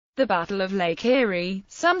The Battle of Lake Erie,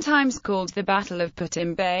 sometimes called the Battle of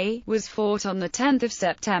Put-in Bay, was fought on 10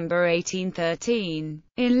 September 1813,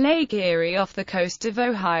 in Lake Erie off the coast of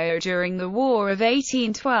Ohio during the War of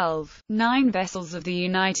 1812. 9 vessels of the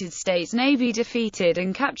United States Navy defeated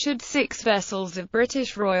and captured 6 vessels of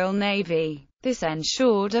British Royal Navy. This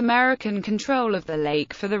ensured American control of the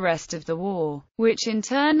lake for the rest of the war, which in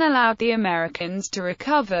turn allowed the Americans to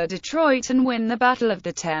recover Detroit and win the Battle of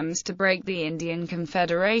the Thames to break the Indian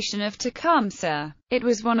Confederation of Tecumseh. It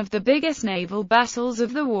was one of the biggest naval battles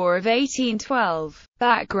of the War of 1812.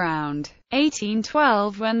 Background: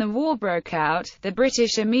 1812. When the war broke out, the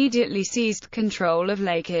British immediately seized control of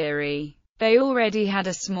Lake Erie. They already had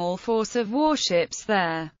a small force of warships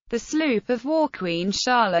there, the sloop of war Queen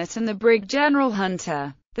Charlotte and the brig General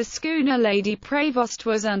Hunter. The schooner Lady Prevost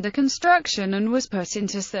was under construction and was put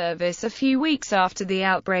into service a few weeks after the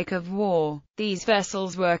outbreak of war. These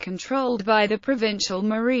vessels were controlled by the Provincial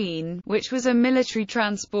Marine, which was a military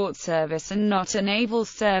transport service and not a naval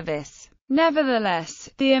service. Nevertheless,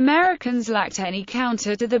 the Americans lacked any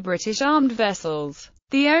counter to the British armed vessels.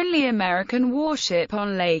 The only American warship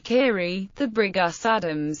on Lake Erie, the brig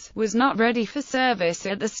Adams, was not ready for service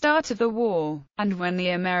at the start of the war, and when the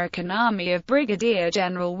American army of Brigadier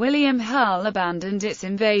General William Hull abandoned its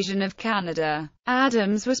invasion of Canada,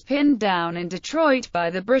 Adams was pinned down in Detroit by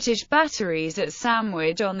the British batteries at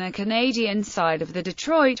Sandwich on the Canadian side of the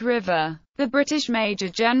Detroit River. The British Major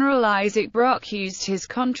General Isaac Brock used his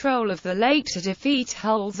control of the lake to defeat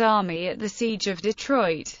Hull's army at the Siege of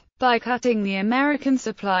Detroit, by cutting the American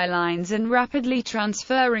supply lines and rapidly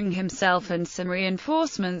transferring himself and some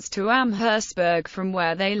reinforcements to Amherstburg, from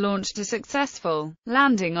where they launched a successful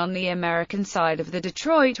landing on the American side of the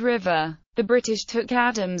Detroit River. The British took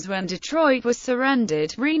Adams when Detroit was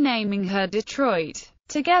surrendered, renaming her Detroit,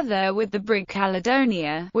 together with the brig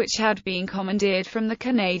Caledonia, which had been commandeered from the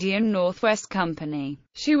Canadian Northwest Company.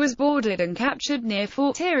 She was boarded and captured near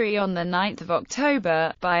Fort Erie on 9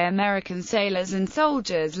 October, by American sailors and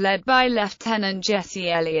soldiers led by Lieutenant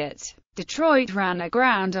Jesse Elliott. Detroit ran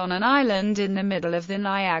aground on an island in the middle of the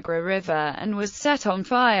Niagara River and was set on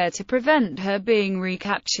fire to prevent her being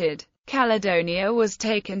recaptured. Caledonia was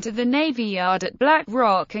taken to the Navy Yard at Black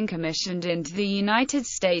Rock and commissioned into the United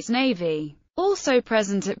States Navy. Also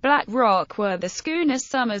present at Black Rock were the schooners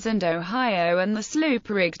Somers and Ohio and the sloop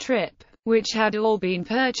rig Trip, which had all been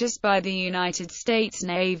purchased by the United States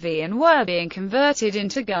Navy and were being converted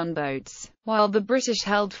into gunboats, while the British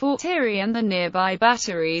held Fort Erie and the nearby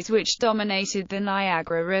batteries which dominated the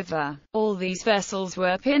Niagara River. All these vessels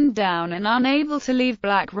were pinned down and unable to leave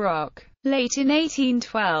Black Rock. Late in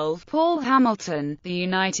 1812, Paul Hamilton, the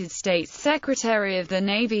United States Secretary of the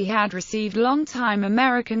Navy, had received longtime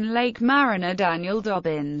American Lake Mariner Daniel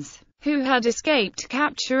Dobbins, who had escaped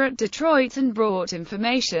capture at Detroit and brought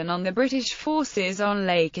information on the British forces on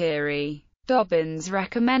Lake Erie. Dobbins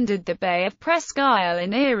recommended the Bay of Presque Isle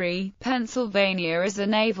in Erie, Pennsylvania as a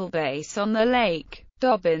naval base on the lake.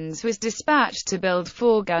 Dobbins was dispatched to build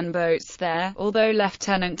 4 gunboats there, although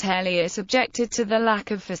Lieutenant Elliott objected to the lack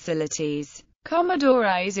of facilities. Commodore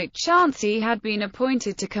Isaac Chauncey had been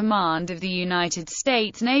appointed to command of the United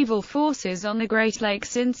States naval forces on the Great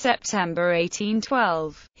Lakes in September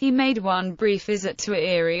 1812. He made one brief visit to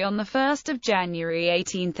Erie on 1 January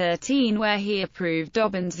 1813, where he approved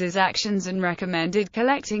Dobbins's actions and recommended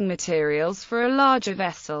collecting materials for a larger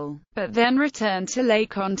vessel, but then returned to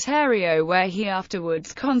Lake Ontario, where he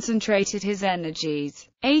afterwards concentrated his energies.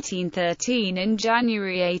 1813. In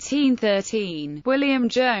January 1813, William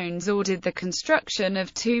Jones ordered the construction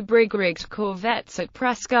of 2 brig-rigged corvettes at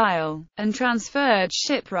Presque Isle, and transferred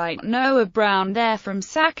shipwright Noah Brown there from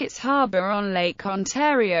Sackett's Harbor on Lake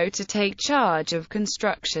Ontario to take charge of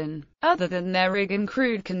construction. Other than their rig and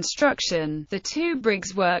crude construction, the 2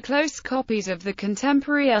 brigs were close copies of the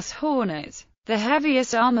contemporary US Hornet. The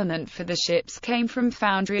heaviest armament for the ships came from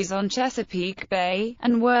foundries on Chesapeake Bay,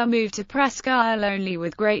 and were moved to Presque Isle only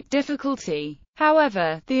with great difficulty.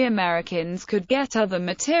 However, the Americans could get other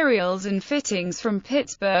materials and fittings from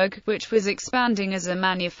Pittsburgh, which was expanding as a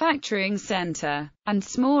manufacturing center, and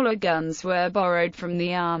smaller guns were borrowed from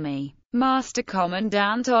the Army. Master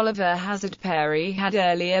Commandant Oliver Hazard Perry had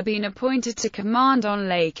earlier been appointed to command on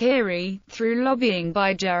Lake Erie, through lobbying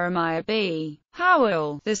by Jeremiah B.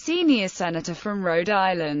 Powell, the senior senator from Rhode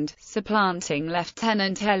Island, supplanting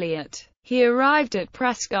Lieutenant Elliott. He arrived at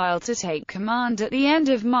Presque Isle to take command at the end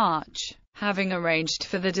of March. Having arranged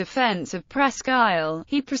for the defense of Presque Isle,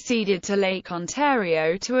 he proceeded to Lake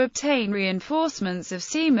Ontario to obtain reinforcements of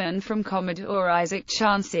seamen from Commodore Isaac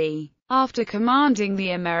Chauncey. After commanding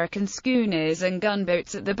the American schooners and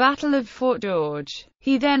gunboats at the Battle of Fort George,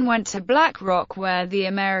 he then went to Black Rock where the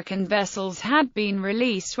American vessels had been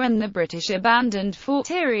released when the British abandoned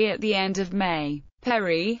Fort Erie at the end of May.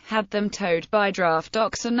 Perry had them towed by draft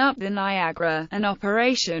oxen up the Niagara, an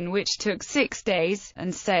operation which took 6 days,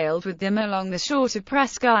 and sailed with them along the shore to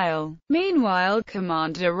Presque Isle. Meanwhile,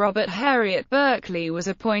 Commander Robert Heriot Berkeley was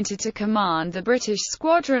appointed to command the British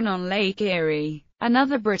squadron on Lake Erie.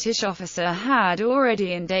 Another British officer had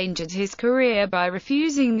already endangered his career by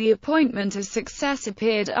refusing the appointment as success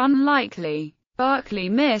appeared unlikely. Berkeley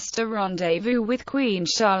missed a rendezvous with Queen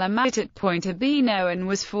Charlotte at Point Urbino and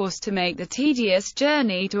was forced to make the tedious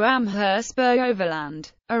journey to Amherstburg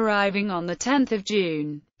overland. Arriving on the 10th of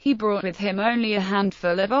June, he brought with him only a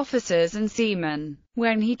handful of officers and seamen.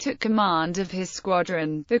 When he took command of his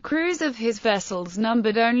squadron, the crews of his vessels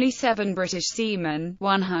numbered only 7 British seamen,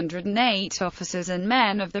 108 officers and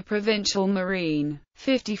men of the Provincial Marine,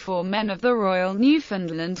 54 men of the Royal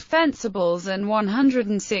Newfoundland Fencibles and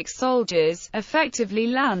 106 soldiers, effectively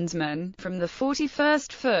landsmen, from the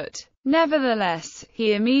 41st Foot. Nevertheless,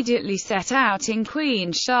 he immediately set out in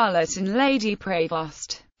Queen Charlotte and Lady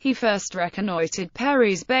Prevost. He first reconnoitred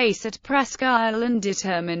Perry's base at Presque Isle and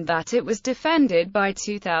determined that it was defended by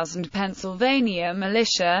 2,000 Pennsylvania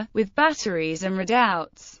militia, with batteries and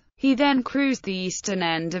redoubts. He then cruised the eastern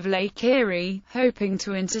end of Lake Erie, hoping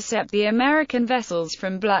to intercept the American vessels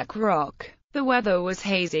from Black Rock. The weather was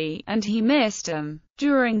hazy, and he missed them.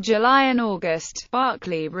 During July and August,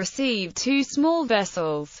 Berkeley received 2 small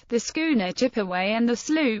vessels, the schooner Chippeway and the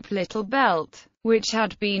sloop Little Belt, which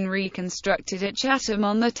had been reconstructed at Chatham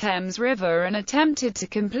on the Thames River, and attempted to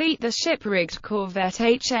complete the ship-rigged corvette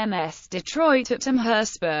HMS Detroit at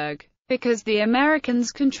Amherstburg. Because the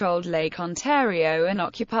Americans controlled Lake Ontario and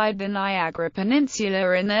occupied the Niagara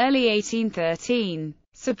Peninsula in early 1813,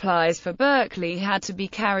 supplies for Berkeley had to be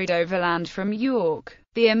carried overland from York.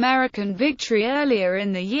 The American victory earlier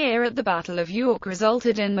in the year at the Battle of York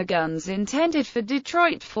resulted in the guns intended for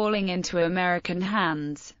Detroit falling into American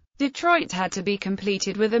hands. Detroit had to be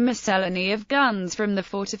completed with a miscellany of guns from the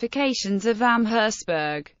fortifications of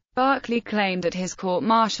Amherstburg. Berkeley claimed at his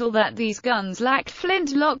court-martial that these guns lacked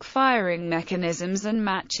flintlock firing mechanisms and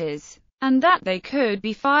matches, and that they could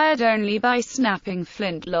be fired only by snapping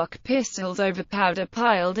flintlock pistols over powder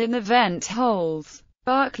piled in the vent holes.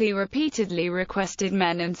 Berkeley repeatedly requested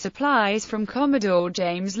men and supplies from Commodore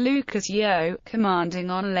James Lucas Yeo, commanding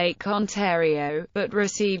on Lake Ontario, but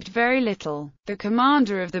received very little. The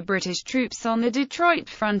commander of the British troops on the Detroit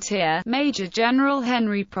frontier, Major General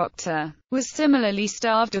Henry Proctor, was similarly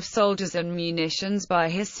starved of soldiers and munitions by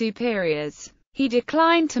his superiors. He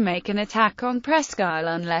declined to make an attack on Presque Isle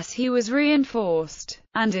unless he was reinforced,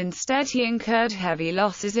 and instead he incurred heavy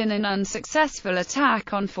losses in an unsuccessful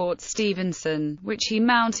attack on Fort Stephenson, which he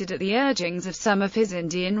mounted at the urgings of some of his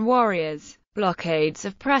Indian warriors. Blockades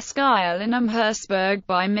of Presque Isle and Amherstburg.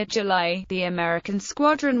 By mid-July, the American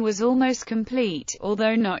squadron was almost complete,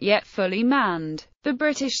 although not yet fully manned. The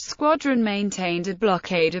British squadron maintained a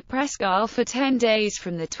blockade of Presque Isle for 10 days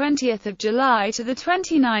from the 20th of July to the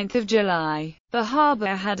 29th of July. The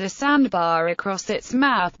harbour had a sandbar across its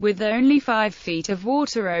mouth, with only 5 feet of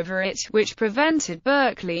water over it, which prevented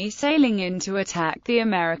Berkeley sailing in to attack the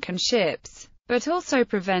American ships, but also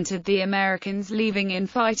prevented the Americans leaving in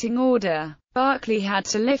fighting order. Berkeley had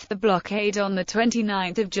to lift the blockade on the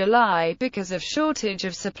 29th of July because of shortage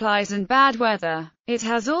of supplies and bad weather. It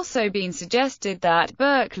has also been suggested that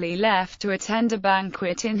Berkeley left to attend a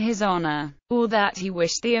banquet in his honor, or that he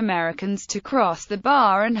wished the Americans to cross the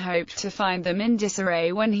bar and hoped to find them in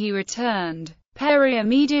disarray when he returned. Perry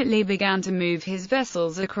immediately began to move his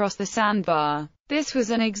vessels across the sandbar. This was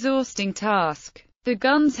an exhausting task. The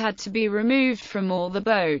guns had to be removed from all the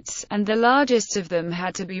boats, and the largest of them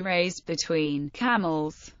had to be raised between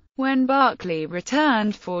camels. When Berkeley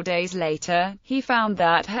returned 4 days later, he found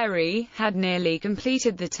that Perry had nearly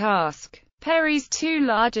completed the task. Perry's 2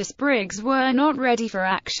 largest brigs were not ready for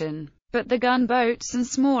action, but the gunboats and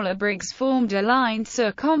smaller brigs formed a line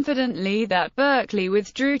so confidently that Berkeley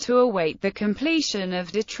withdrew to await the completion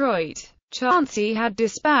of Detroit. Chauncey had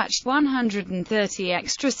dispatched 130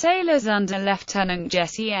 extra sailors under Lieutenant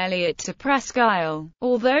Jesse Elliott to Presque Isle.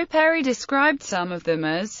 Although Perry described some of them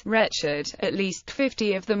as wretched, at least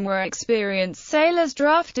 50 of them were experienced sailors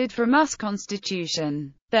drafted from US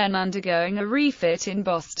Constitution, then undergoing a refit in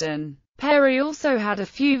Boston. Perry also had a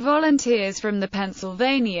few volunteers from the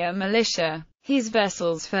Pennsylvania militia. His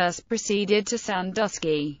vessels first proceeded to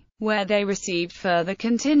Sandusky, where they received further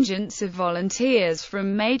contingents of volunteers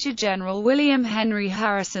from Major General William Henry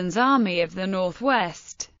Harrison's Army of the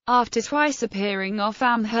Northwest. After twice appearing off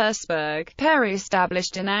Amherstburg, Perry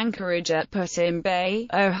established an anchorage at Put-in Bay,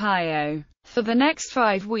 Ohio. For the next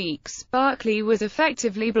 5 weeks, Barclay was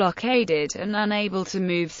effectively blockaded and unable to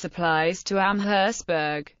move supplies to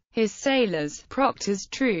Amherstburg. His sailors, Proctor's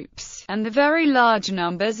troops, and the very large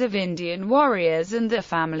numbers of Indian warriors and their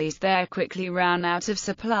families there quickly ran out of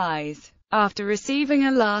supplies. After receiving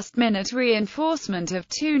a last-minute reinforcement of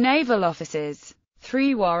 2 naval officers,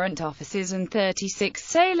 3 warrant officers and 36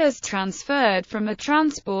 sailors transferred from a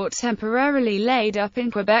transport temporarily laid up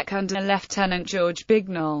in Quebec under Lieutenant George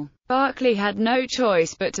Bignall, Barclay had no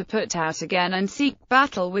choice but to put out again and seek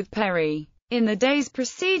battle with Perry. In the days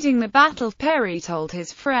preceding the battle, Perry told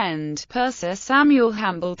his friend, Purser Samuel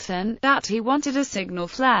Hambleton, that he wanted a signal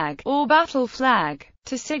flag, or battle flag,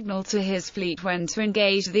 to signal to his fleet when to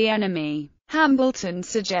engage the enemy. Hambleton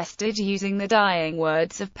suggested using the dying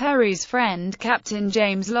words of Perry's friend Captain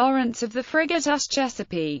James Lawrence of the frigate US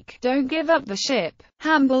Chesapeake, "Don't give up the ship."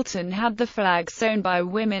 Hambleton had the flag sewn by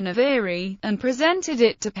women of Erie, and presented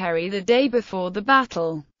it to Perry the day before the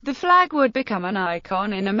battle. The flag would become an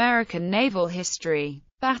icon in American naval history.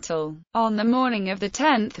 Battle. On the morning of the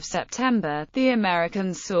 10th of September, the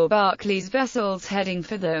Americans saw Barclay's vessels heading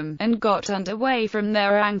for them, and got underway from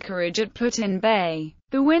their anchorage at Put-in Bay.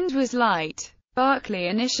 The wind was light. Barclay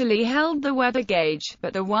initially held the weather gauge,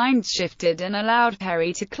 but the wind shifted and allowed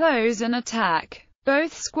Perry to close and attack.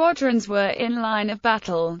 Both squadrons were in line of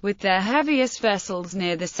battle, with their heaviest vessels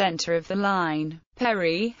near the center of the line.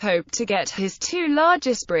 Perry hoped to get his 2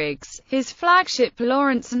 largest brigs, his flagship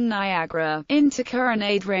Lawrence and Niagara, into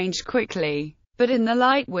carronade range quickly. But in the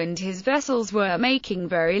light wind his vessels were making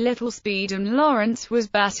very little speed, and Lawrence was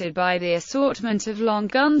battered by the assortment of long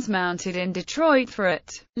guns mounted in Detroit for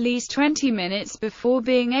at least 20 minutes before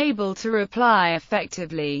being able to reply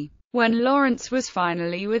effectively. When Lawrence was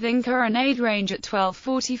finally within carronade range at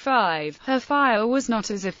 12:45, her fire was not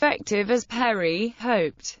as effective as Perry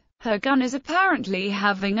hoped, her gunners apparently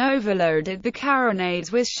having overloaded the carronades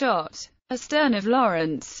with shot. Astern of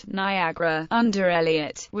Lawrence, Niagara, under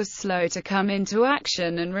Elliott, was slow to come into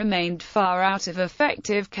action and remained far out of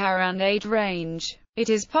effective carronade range. It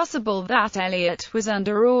is possible that Elliott was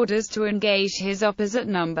under orders to engage his opposite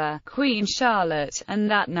number, Queen Charlotte, and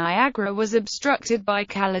that Niagara was obstructed by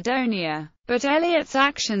Caledonia. But Elliott's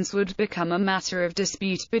actions would become a matter of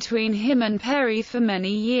dispute between him and Perry for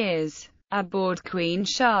many years. Aboard Queen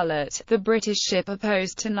Charlotte, the British ship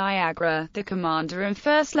opposed to Niagara, the commander and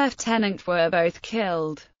first lieutenant were both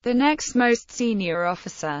killed. The next most senior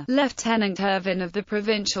officer, Lieutenant Irvin of the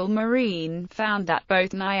Provincial Marine, found that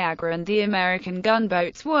both Niagara and the American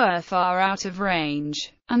gunboats were far out of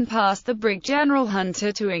range, and passed the brig General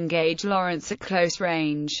Hunter to engage Lawrence at close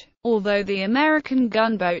range. Although the American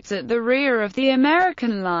gunboats at the rear of the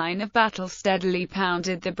American line of battle steadily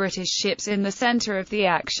pounded the British ships in the center of the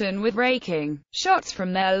action with raking shots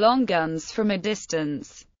from their long guns from a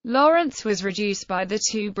distance, Lawrence was reduced by the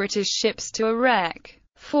 2 British ships to a wreck.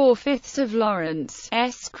 4/5 of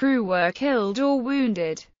Lawrence's crew were killed or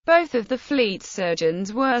wounded. Both of the fleet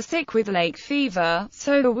surgeons were sick with lake fever,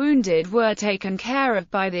 so the wounded were taken care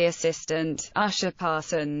of by the assistant, Usher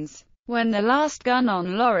Parsons. When the last gun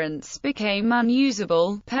on Lawrence became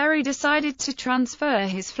unusable, Perry decided to transfer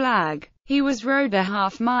his flag. He was rowed a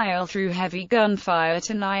half-mile through heavy gunfire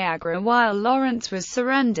to Niagara while Lawrence was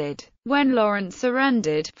surrendered. When Lawrence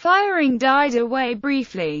surrendered, firing died away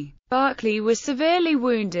briefly. Barclay was severely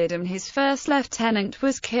wounded and his first lieutenant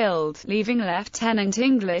was killed, leaving Lieutenant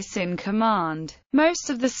Inglis in command. Most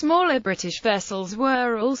of the smaller British vessels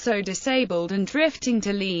were also disabled and drifting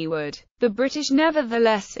to leeward. The British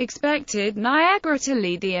nevertheless expected Niagara to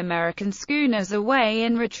lead the American schooners away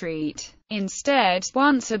in retreat. Instead,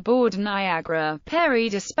 once aboard Niagara, Perry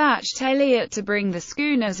dispatched Elliott to bring the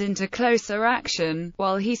schooners into closer action,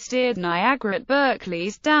 while he steered Niagara at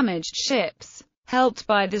Barclay's damaged ships. Helped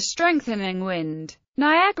by the strengthening wind,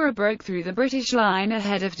 Niagara broke through the British line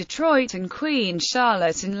ahead of Detroit and Queen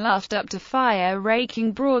Charlotte and luffed up to fire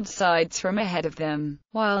raking broadsides from ahead of them,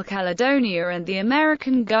 while Caledonia and the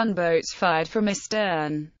American gunboats fired from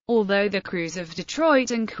astern. Although the crews of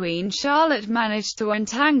Detroit and Queen Charlotte managed to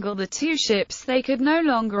untangle the 2 ships, they could no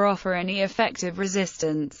longer offer any effective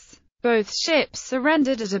resistance. Both ships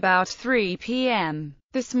surrendered at about 3 p.m.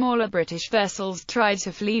 The smaller British vessels tried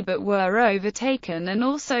to flee but were overtaken and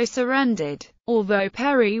also surrendered. Although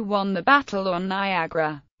Perry won the battle on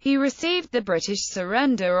Niagara, he received the British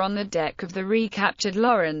surrender on the deck of the recaptured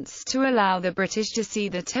Lawrence to allow the British to see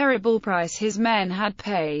the terrible price his men had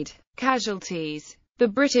paid. Casualties: the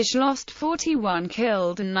British lost 41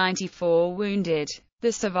 killed and 94 wounded.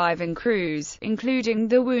 The surviving crews, including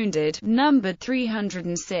the wounded, numbered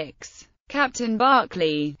 306. Captain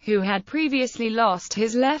Barclay, who had previously lost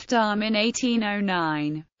his left arm in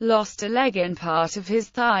 1809, lost a leg and part of his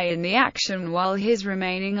thigh in the action, while his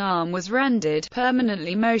remaining arm was rendered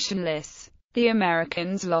permanently motionless. The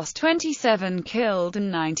Americans lost 27 killed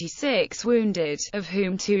and 96 wounded, of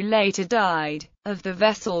whom 2 later died. Of the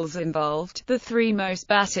vessels involved, the 3 most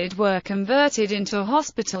battered were converted into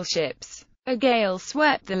hospital ships. A gale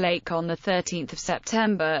swept the lake on 13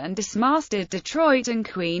 September and dismasted Detroit and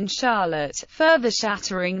Queen Charlotte, further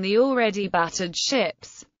shattering the already battered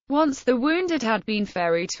ships. Once the wounded had been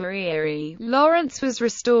ferried to Erie, Lawrence was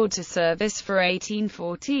restored to service for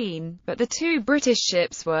 1814, but the 2 British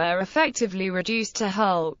ships were effectively reduced to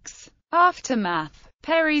hulks. Aftermath: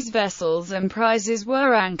 Perry's vessels and prizes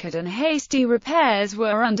were anchored and hasty repairs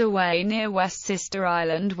were underway near West Sister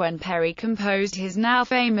Island when Perry composed his now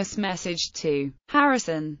famous message to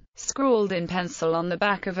Harrison. Scrawled in pencil on the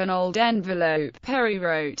back of an old envelope, Perry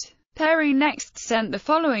wrote, Perry next sent the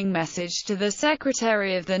following message to the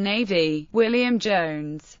Secretary of the Navy, William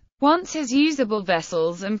Jones. Once his usable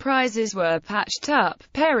vessels and prizes were patched up,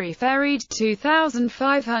 Perry ferried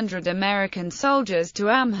 2,500 American soldiers to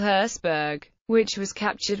Amherstburg, which was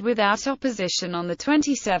captured without opposition on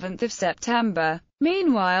 27 September.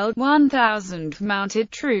 Meanwhile, 1,000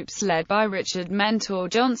 mounted troops led by Richard Mentor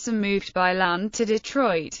Johnson moved by land to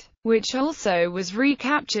Detroit, which also was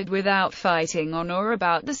recaptured without fighting on or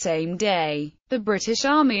about the same day. The British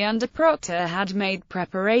Army under Proctor had made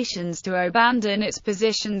preparations to abandon its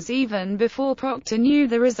positions even before Proctor knew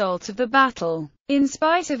the result of the battle. In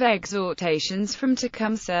spite of exhortations from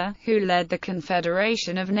Tecumseh, who led the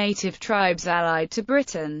Confederation of Native Tribes allied to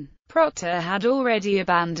Britain, Proctor had already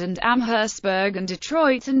abandoned Amherstburg and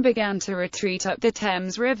Detroit and began to retreat up the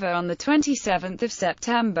Thames River on 27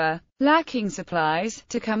 September. Lacking supplies,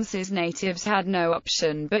 Tecumseh's natives had no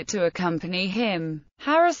option but to accompany him.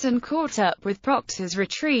 Harrison caught up with Proctor's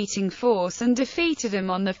retreating force and defeated him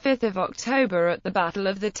on 5 October at the Battle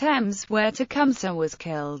of the Thames, where Tecumseh was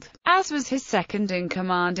killed, as was his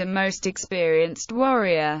second-in-command and most experienced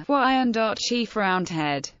warrior, Wyandotte Chief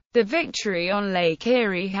Roundhead. The victory on Lake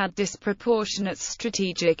Erie had disproportionate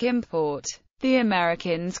strategic import. The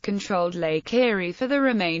Americans controlled Lake Erie for the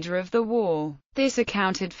remainder of the war. This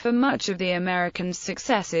accounted for much of the American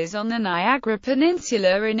successes on the Niagara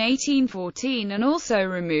Peninsula in 1814 and also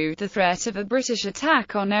removed the threat of a British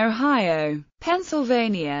attack on Ohio,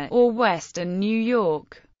 Pennsylvania, or western New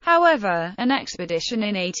York. However, an expedition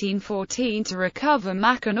in 1814 to recover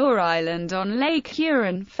Mackinac Island on Lake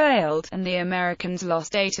Huron failed, and the Americans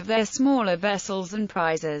lost 8 of their smaller vessels and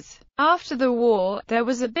prizes. After the war, there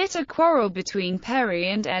was a bitter quarrel between Perry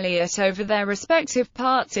and Elliott over their respective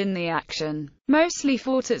parts in the action, mostly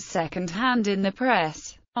fought at second hand in the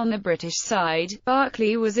press. On the British side,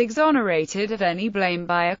 Barclay was exonerated of any blame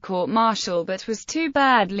by a court-martial but was too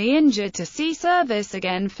badly injured to see service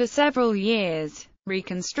again for several years.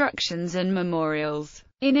 Reconstructions and memorials.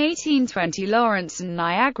 In 1820, Lawrence and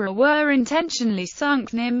Niagara were intentionally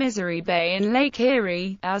sunk near Misery Bay in Lake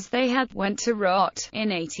Erie, as they had went to rot.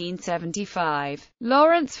 In 1875,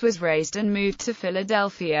 Lawrence was raised and moved to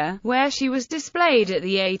Philadelphia, where she was displayed at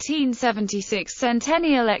the 1876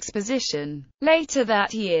 Centennial Exposition. Later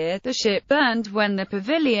that year, the ship burned when the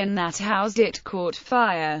pavilion that housed it caught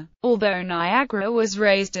fire. Although Niagara was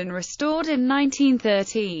raised and restored in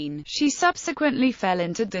 1913, she subsequently fell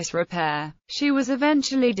into disrepair. She was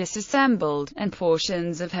eventually disassembled, and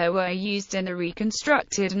portions of her were used in a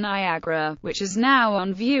reconstructed Niagara, which is now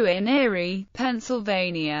on view in Erie,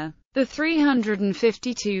 Pennsylvania. The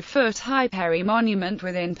 352-foot-high Perry Monument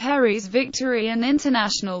within Perry's Victory and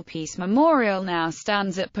International Peace Memorial now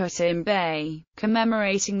stands at Put-in Bay,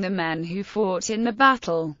 commemorating the men who fought in the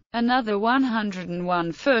battle. Another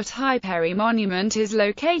 101-foot-high Perry Monument is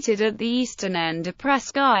located at the eastern end of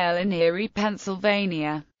Presque Isle in Erie,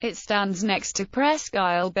 Pennsylvania. It stands next to Presque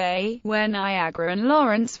Isle Bay, where Niagara and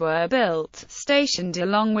Lawrence were built, stationed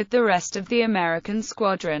along with the rest of the American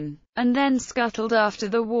squadron, and then scuttled after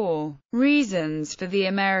the war. Reasons for the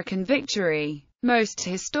American victory. Most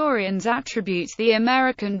historians attribute the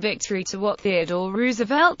American victory to what Theodore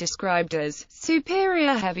Roosevelt described as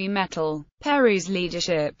superior heavy metal. Perry's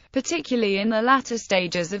leadership, particularly in the latter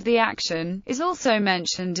stages of the action, is also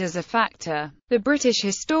mentioned as a factor. The British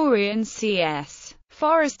historian C.S.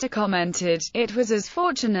 Forrester commented, "It was as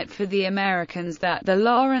fortunate for the Americans that the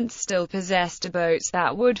Lawrence still possessed boats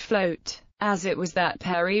that would float as it was that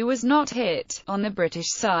Perry was not hit." On the British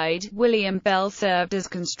side, William Bell served as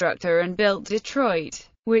constructor and built Detroit,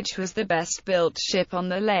 which was the best-built ship on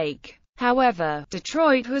the lake. However,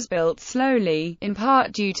 Detroit was built slowly, in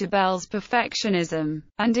part due to Bell's perfectionism,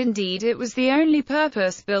 and indeed it was the only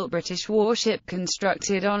purpose-built British warship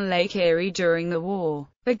constructed on Lake Erie during the war.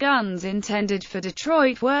 The guns intended for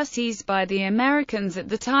Detroit were seized by the Americans at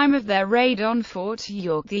the time of their raid on Fort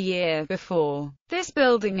York the year before. This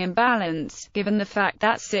building imbalance, given the fact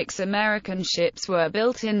that 6 American ships were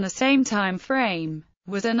built in the same time frame,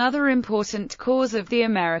 was another important cause of the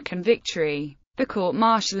American victory. The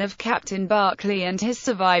court-martial of Captain Barclay and his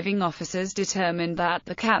surviving officers determined that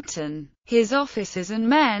the captain, his officers and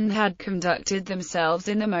men had conducted themselves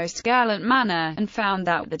in the most gallant manner, and found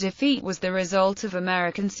that the defeat was the result of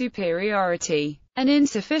American superiority, an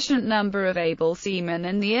insufficient number of able seamen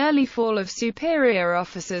and the early fall of superior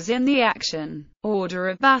officers in the action. Order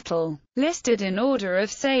of battle. Listed in order of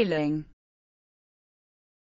sailing.